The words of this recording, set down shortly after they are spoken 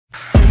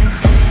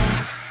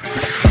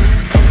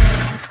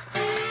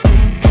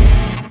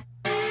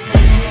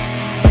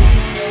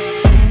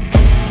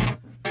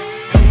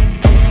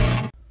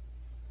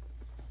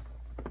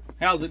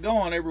how's it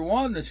going,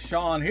 everyone? This is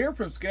Sean here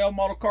from Scale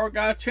Model Car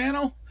Guy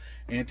channel,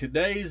 and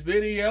today's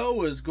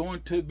video is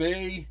going to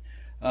be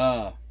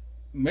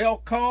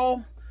mail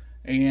call,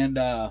 and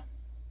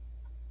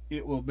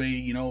it will be,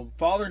 you know,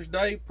 Father's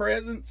Day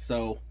presents.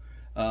 So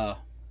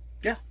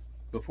yeah,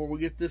 before we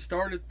get this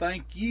started,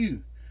 thank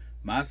you,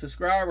 my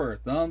subscriber.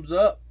 Thumbs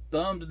up,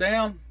 thumbs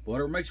down,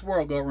 whatever makes the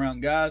world go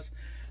around, guys.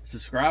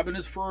 Subscribing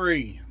is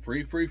free.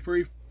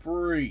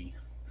 Free.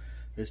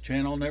 This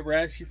channel never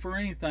asks you for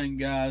anything,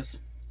 guys.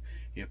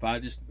 If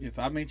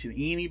I mention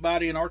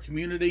anybody in our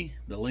community,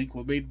 the link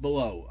will be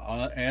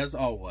below, as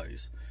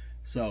always.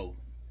 So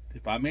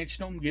if I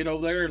mention them, get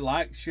over there,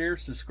 like, share,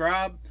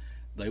 subscribe.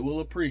 They will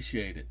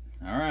appreciate it.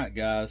 All right,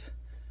 guys,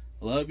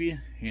 love you.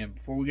 And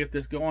before we get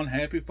this going,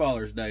 happy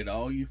Father's Day to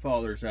all you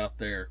fathers out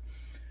there,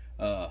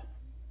 to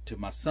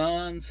my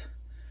sons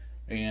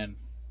and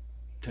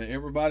to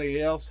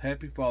everybody else.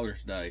 Happy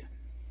Father's Day.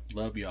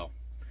 Love y'all.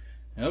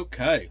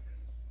 Okay,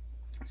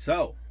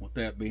 so with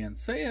that being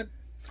said,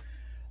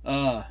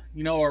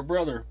 you know, our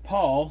brother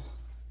Paul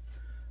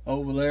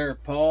over there,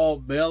 Paul,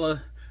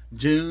 Bella,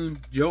 June,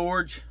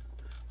 George,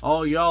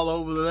 all y'all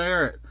over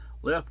there at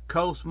Left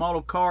Coast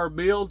Model Car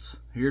Builds.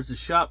 Here's the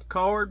shop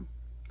card.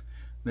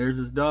 There's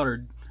his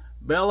daughter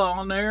Bella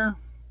on there.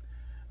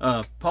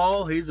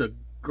 Paul, he's a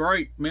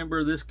great member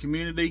of this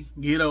community.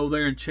 Get over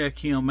there and check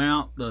him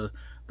out. The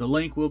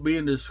link will be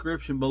in the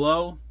description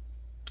below.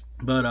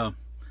 But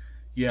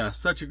yeah,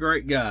 such a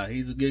great guy.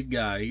 He's a good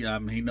guy. I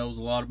mean, he knows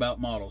a lot about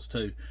models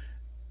too,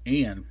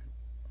 and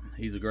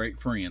he's a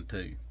great friend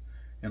too.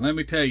 And let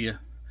me tell you,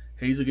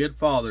 he's a good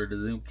father to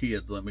them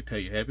kids. Let me tell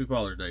you, happy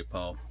Father's Day,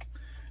 Paul.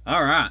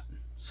 All right,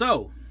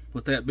 so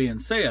with that being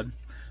said,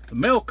 the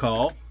mail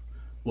call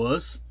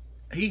was,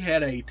 he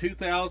had a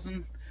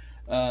 2,000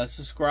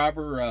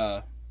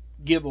 subscriber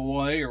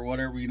giveaway or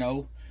whatever, you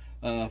know,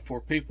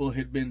 for people who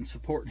had been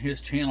supporting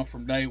his channel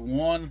from day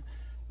one.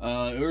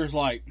 There's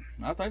like,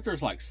 I think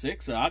there's like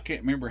 6, I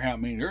can't remember how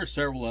many. There's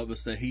several of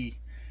us that he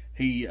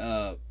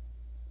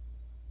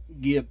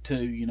give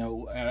to, you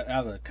know,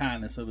 out of the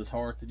kindness of his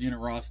heart, the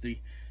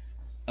generosity,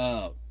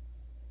 and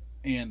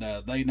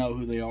they know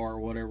who they are or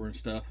whatever and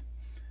stuff.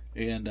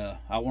 And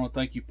I want to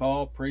thank you,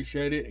 Paul.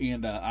 Appreciate it.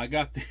 And I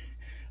got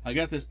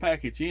this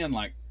package in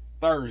like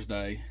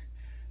Thursday,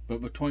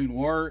 but between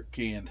work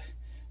and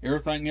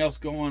everything else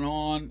going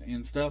on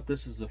and stuff,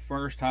 this is the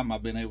first time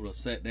I've been able to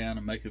sit down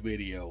and make a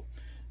video.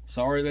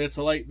 Sorry that it's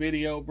a late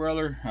video,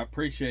 brother. I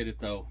appreciate it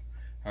though.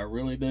 I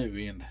really do.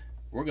 And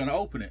we're gonna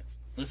open it.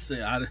 Let's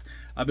see.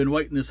 I've been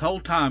waiting this whole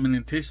time in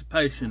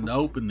anticipation to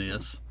open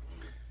this,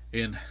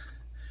 and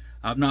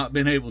I've not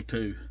been able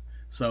to.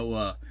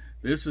 So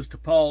this is to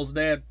Paul's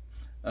dad,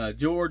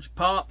 George.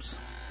 Pops,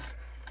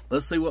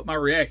 let's see what my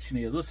reaction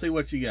is. Let's see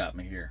what you got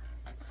me here.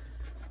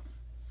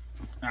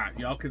 All right,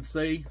 y'all can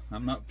see,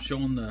 I'm not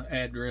showing the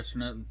address or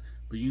nothing,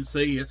 but you can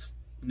see it's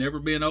never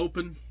been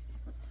opened.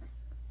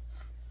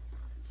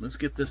 Let's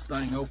get this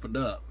thing opened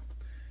up.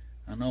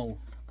 I know,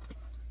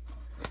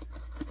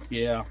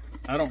 yeah,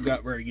 I don't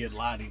got very good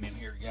lighting in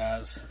here,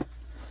 guys.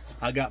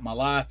 I got my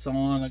lights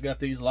on. I got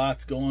these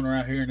lights going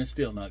right here, and it's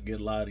still not good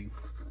lighting.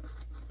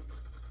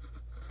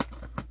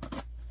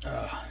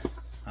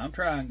 I'm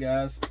trying,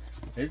 guys.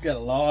 It's got a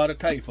lot of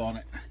tape on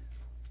it.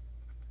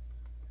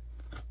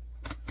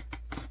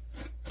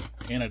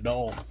 And a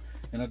dull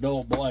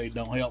blade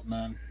don't help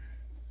none.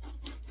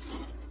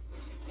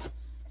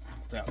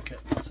 Without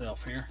cutting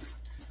myself here.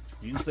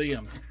 You can see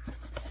them.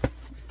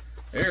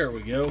 There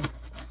we go.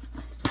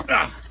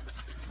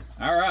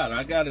 All right,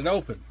 I got it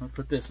open. I'll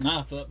put this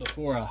knife up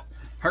before I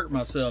hurt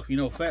myself. You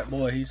know, Fat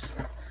Boy,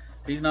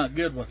 he's not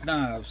good with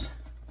knives.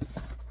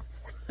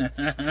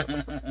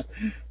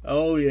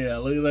 Oh yeah,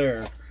 look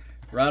there.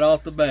 Right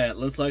off the bat,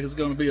 looks like it's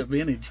going to be a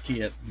vintage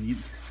kit.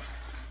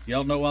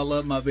 Y'all know I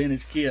love my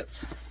vintage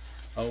kits.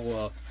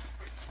 Oh,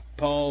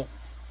 Paul's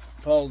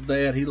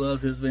dad, he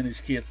loves his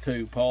vintage kits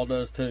too. Paul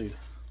does too.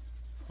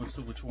 Let's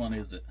see, which one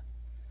is it?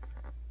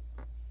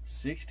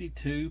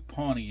 62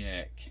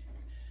 Pontiac.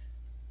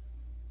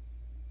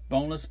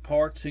 Bonus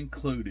parts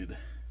included.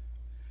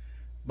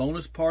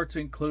 Bonus parts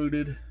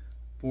included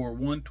for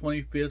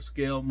 1/25th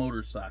scale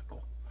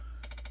motorcycle.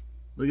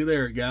 Look at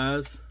there,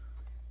 guys.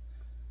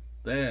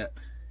 That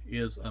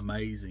is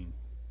amazing.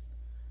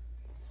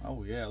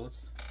 Oh yeah,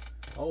 let's.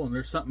 Oh, and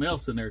there's something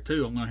else in there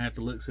too. I'm gonna have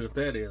to look, see what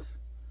that is.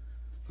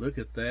 Look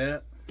at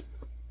that.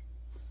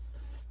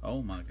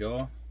 Oh my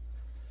God.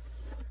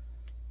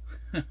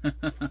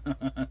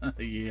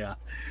 Yeah.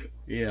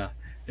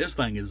 This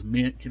thing is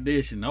mint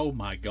condition. Oh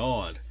my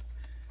God.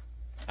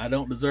 I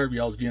don't deserve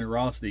y'all's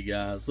generosity,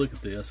 guys. Look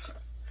at this.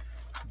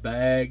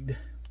 Bagged.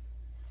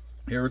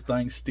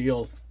 Everything's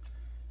still.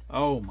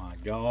 Oh my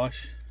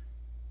gosh.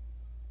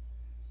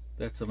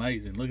 That's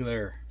amazing. Look at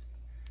there.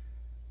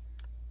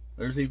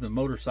 There's even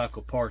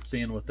motorcycle parts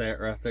in with that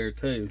right there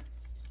too.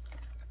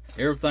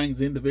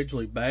 Everything's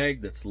individually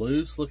bagged that's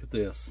loose. Look at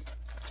this.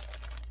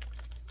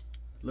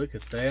 Look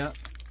at that.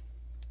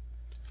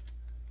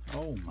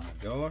 Oh my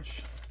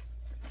gosh.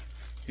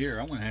 Here,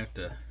 I'm gonna have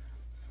to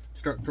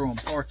start throwing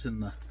parts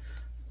in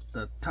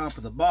the top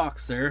of the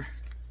box there.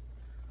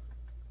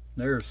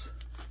 There's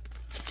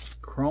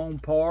chrome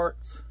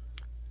parts.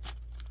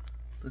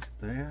 Look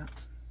at that.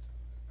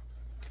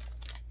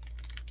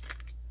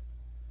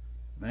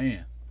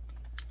 Man,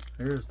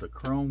 there's the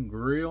chrome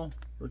grill.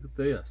 Look at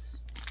this.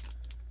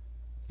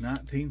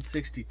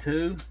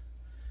 1962.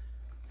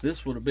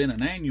 This would have been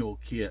an annual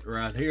kit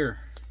right here.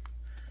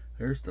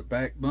 There's the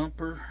back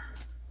bumper.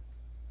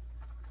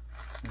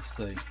 Let's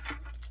see.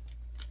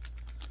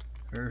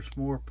 There's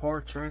more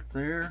parts right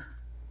there.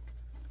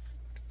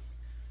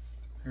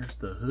 There's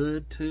the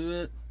hood to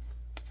it.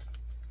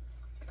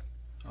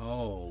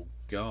 Oh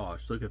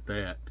gosh, look at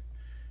that.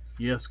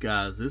 Yes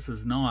guys, this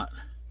is not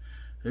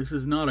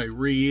a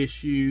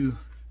reissue.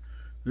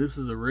 This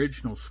is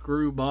original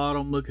screw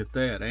bottom. Look at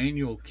that,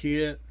 annual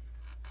kit.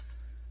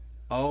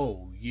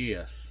 Oh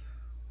yes.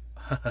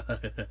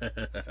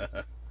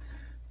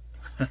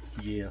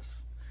 Yes.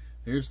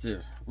 Here's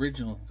the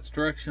original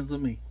instructions.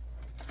 Let me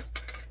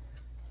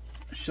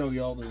show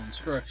you all the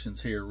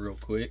instructions here real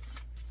quick.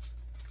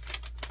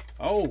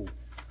 Oh,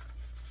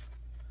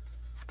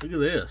 look at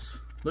this.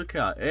 Look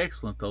how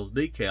excellent those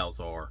decals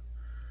are.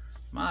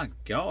 My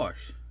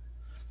gosh,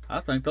 I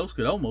think those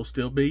could almost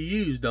still be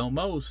used.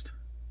 Almost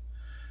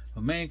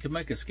a man could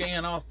make a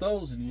scan off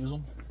those and use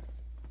them.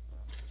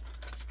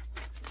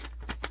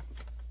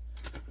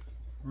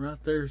 Right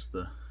there's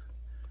the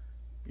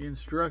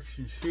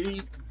instruction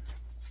sheet.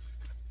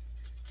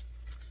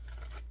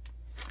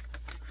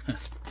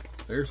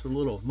 There's the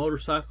little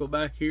motorcycle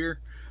back here.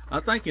 I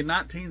think in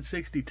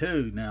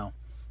 1962. Now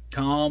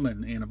Tom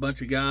and a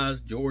bunch of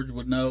guys, George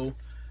would know,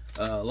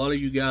 a lot of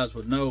you guys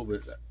would know,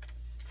 but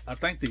I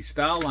think these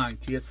Style Line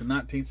kits in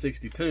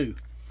 1962,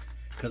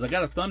 because I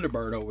got a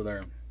Thunderbird over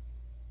there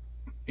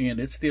and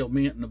it's still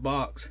mint in the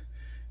box.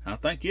 I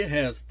think it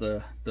has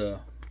the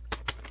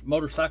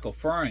motorcycle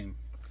frame.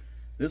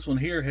 This one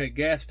here had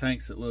gas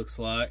tanks, it looks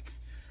like,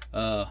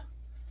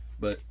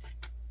 but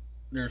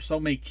there's so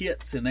many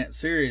kits in that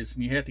series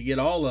and you have to get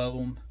all of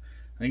them,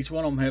 and each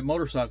one of them had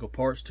motorcycle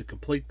parts to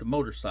complete the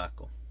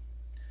motorcycle.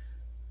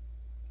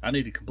 I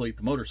need to complete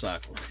the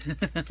motorcycle.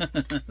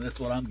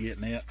 That's what I'm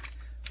getting at.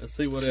 Let's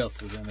see what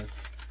else is in this.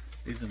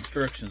 These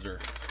instructions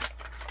are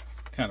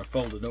kind of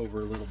folded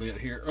over a little bit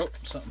here. Oh,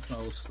 something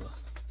else.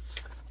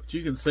 But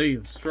you can see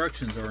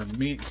instructions are in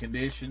mint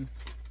condition.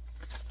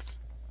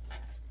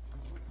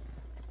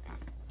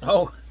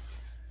 Oh,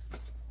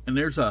 and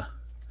there's a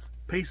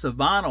piece of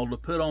vinyl to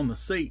put on the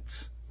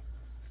seats.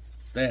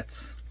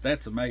 That's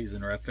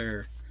amazing right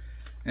there.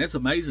 And it's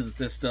amazing that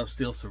this stuff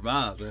still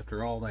survives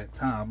after all that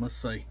time. Let's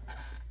see.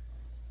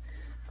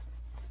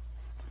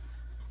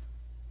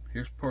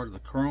 Here's part of the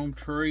chrome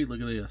tree.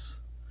 Look at this.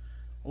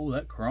 Oh,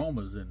 that chrome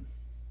is in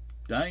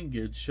dang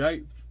good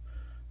shape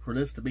for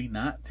this to be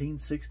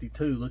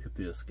 1962. Look at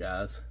this,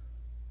 guys.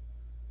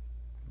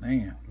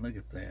 Man, look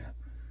at that.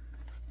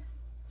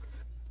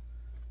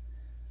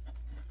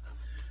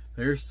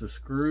 There's the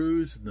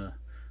screws, and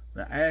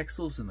the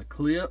axles, and the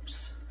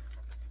clips.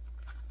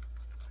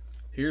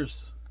 Here's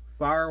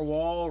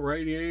firewall,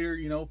 radiator,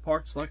 you know,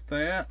 parts like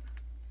that.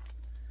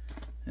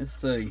 Let's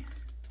see.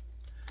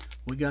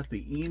 We got the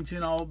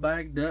engine all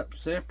bagged up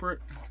separate.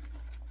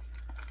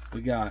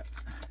 We got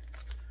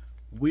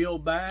wheel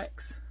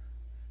backs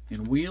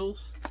and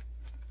wheels.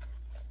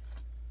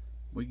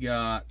 We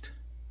got,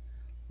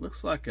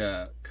 looks like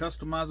a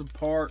customizing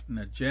part and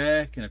a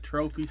jack and a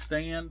trophy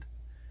stand.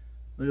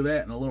 Look at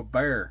that, and a little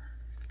bear.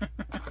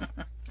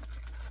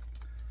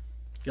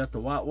 Got the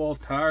white wall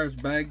tires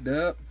bagged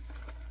up.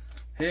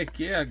 Heck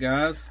yeah,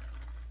 guys.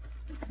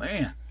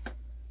 Man,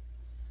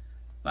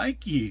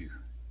 thank you.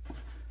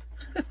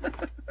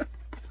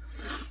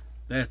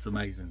 That's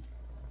amazing.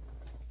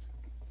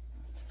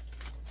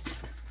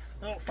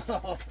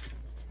 Oh,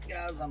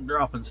 guys, I'm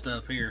dropping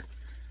stuff here.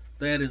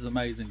 That is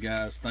amazing,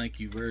 guys. Thank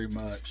you very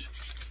much.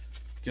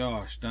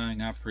 Gosh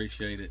dang, I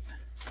appreciate it.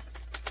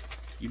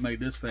 You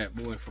made this fat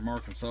boy from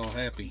Arkansas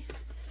happy.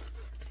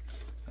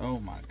 Oh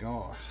my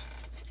gosh.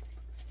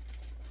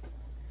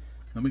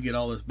 Let me get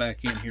all this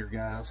back in here,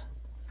 guys.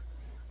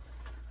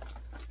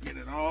 Get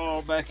it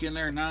all back in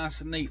there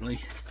nice and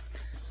neatly.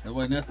 That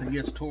way nothing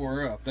gets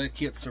tore up. That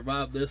kit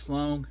survived this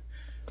long,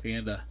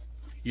 and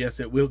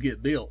yes, it will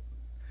get built.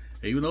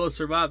 Even though it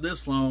survived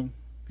this long,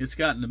 it's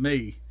gotten to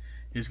me.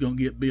 It's going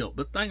to get built.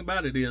 But the thing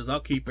about it is, I'll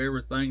keep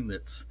everything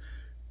that's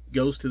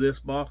goes to this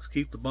box,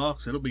 keep the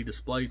box. It'll be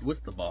displayed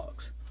with the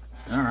box.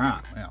 All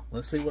right, now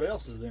let's see what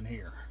else is in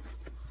here.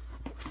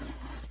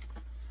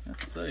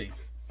 Let's see.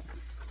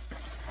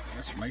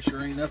 Let's make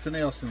sure ain't nothing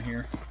else in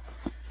here.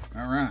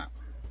 All right.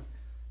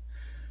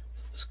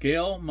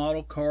 Scale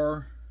model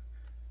car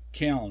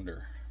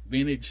calendar,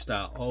 vintage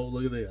style. Oh,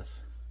 look at this.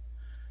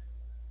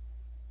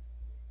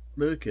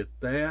 Look at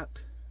that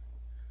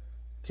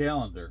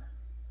calendar.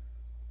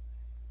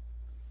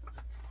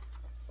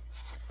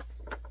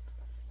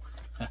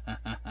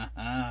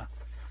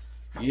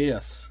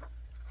 Yes,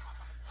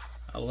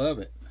 I love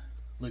it.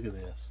 Look at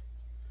this.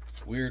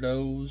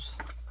 Weirdos.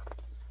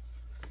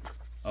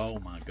 Oh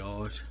my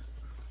gosh,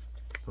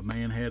 if a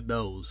man had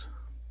those,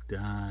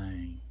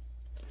 Dang.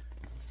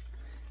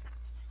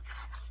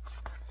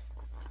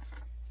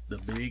 The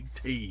Big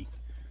T.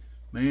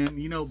 Man,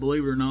 you know,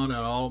 believe it or not,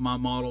 out of all my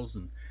models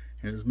and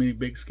as many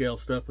big scale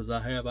stuff as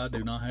I have, I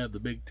do not have the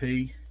Big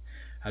T.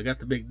 I got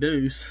the Big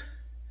Deuce.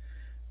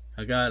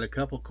 I got a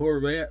couple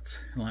Corvettes,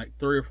 and like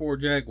 3 or 4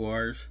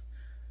 Jaguars,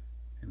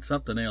 and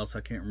something else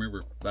I can't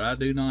remember. But I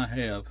do not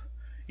have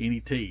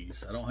any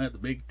T's. I don't have the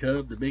Big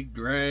Tub, the Big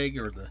Drag,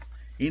 or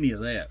any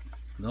of that.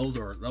 Those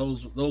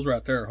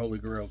right there are Holy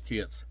Grail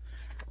kits.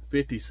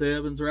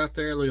 57s right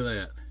there. Look at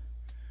that.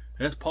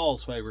 That's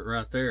Paul's favorite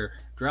right there.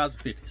 Drives a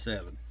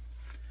 57.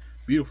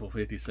 Beautiful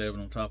 57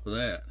 on top of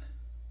that.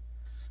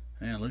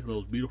 Man, look at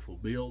those beautiful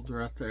builds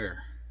right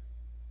there.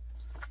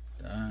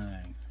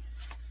 Dang.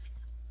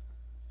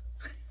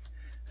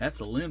 That's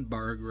a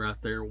Lindbergh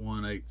right there,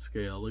 1/8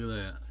 scale. Look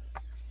at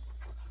that.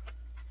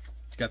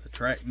 It's got the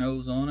track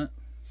nose on it.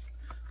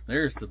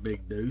 There's the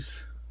Big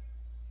Deuce.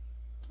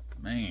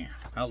 Man,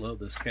 I love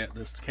this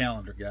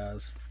calendar,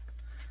 guys.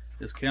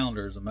 This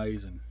calendar is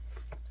amazing.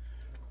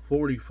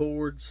 40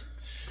 Fords.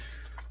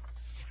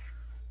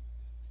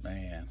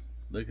 Man,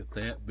 look at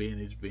that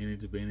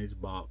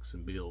vintage box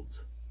and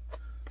builds.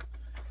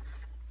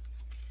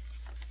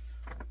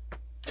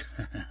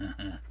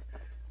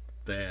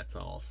 That's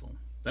awesome.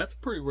 That's a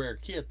pretty rare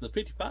kit. The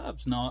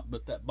 55's not,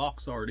 but that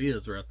box art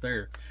is right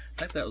there. I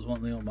think that was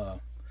one of them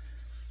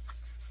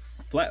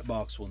flat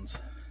box ones.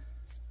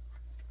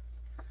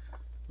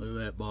 Look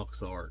at that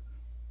box art.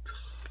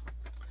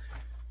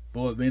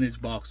 Boy, vintage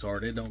box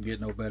art, it don't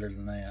get no better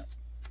than that.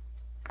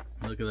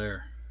 Look at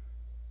there.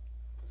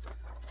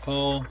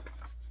 Paul,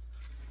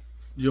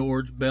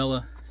 George,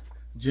 Bella,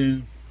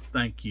 June,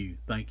 thank you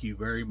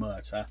very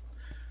much.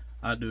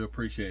 I do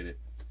appreciate it.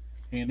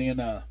 And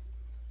then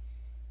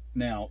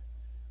now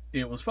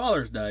it was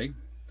Father's Day,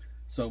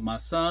 so my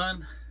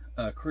son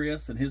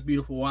Chris and his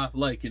beautiful wife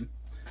Lakin,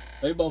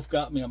 they both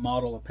got me a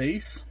model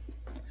apiece,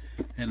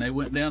 and they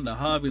went down to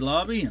Hobby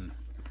Lobby and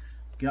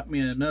got me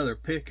another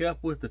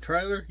pickup with the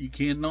trailer. You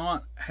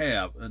cannot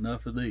have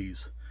enough of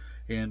these.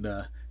 And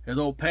as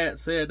old Pat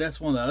said,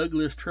 that's one of the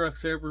ugliest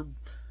trucks ever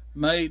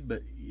made,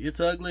 but it's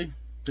ugly.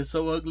 It's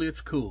so ugly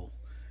it's cool.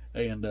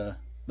 And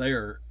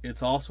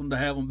it's awesome to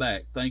have them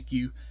back. Thank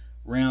you,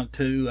 Round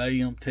 2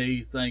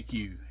 AMT, thank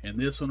you. And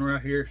this one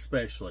right here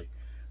especially,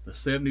 the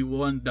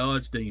 71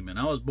 Dodge Demon.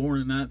 I was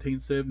born in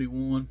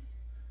 1971.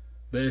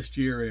 Best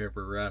year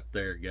ever right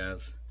there,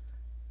 guys.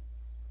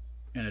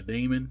 And a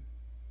Demon.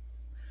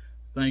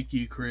 Thank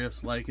you,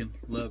 Chris, Lakin.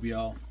 Love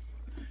y'all.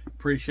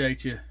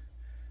 Appreciate you.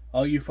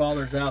 All you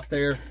fathers out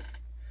there,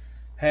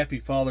 happy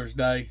Father's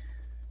Day.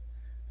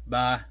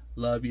 Bye.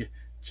 Love you.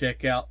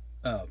 Check out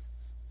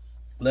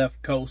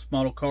Left Coast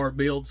Model Car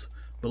Builds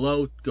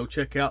below. Go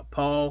check out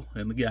Paul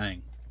and the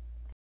gang.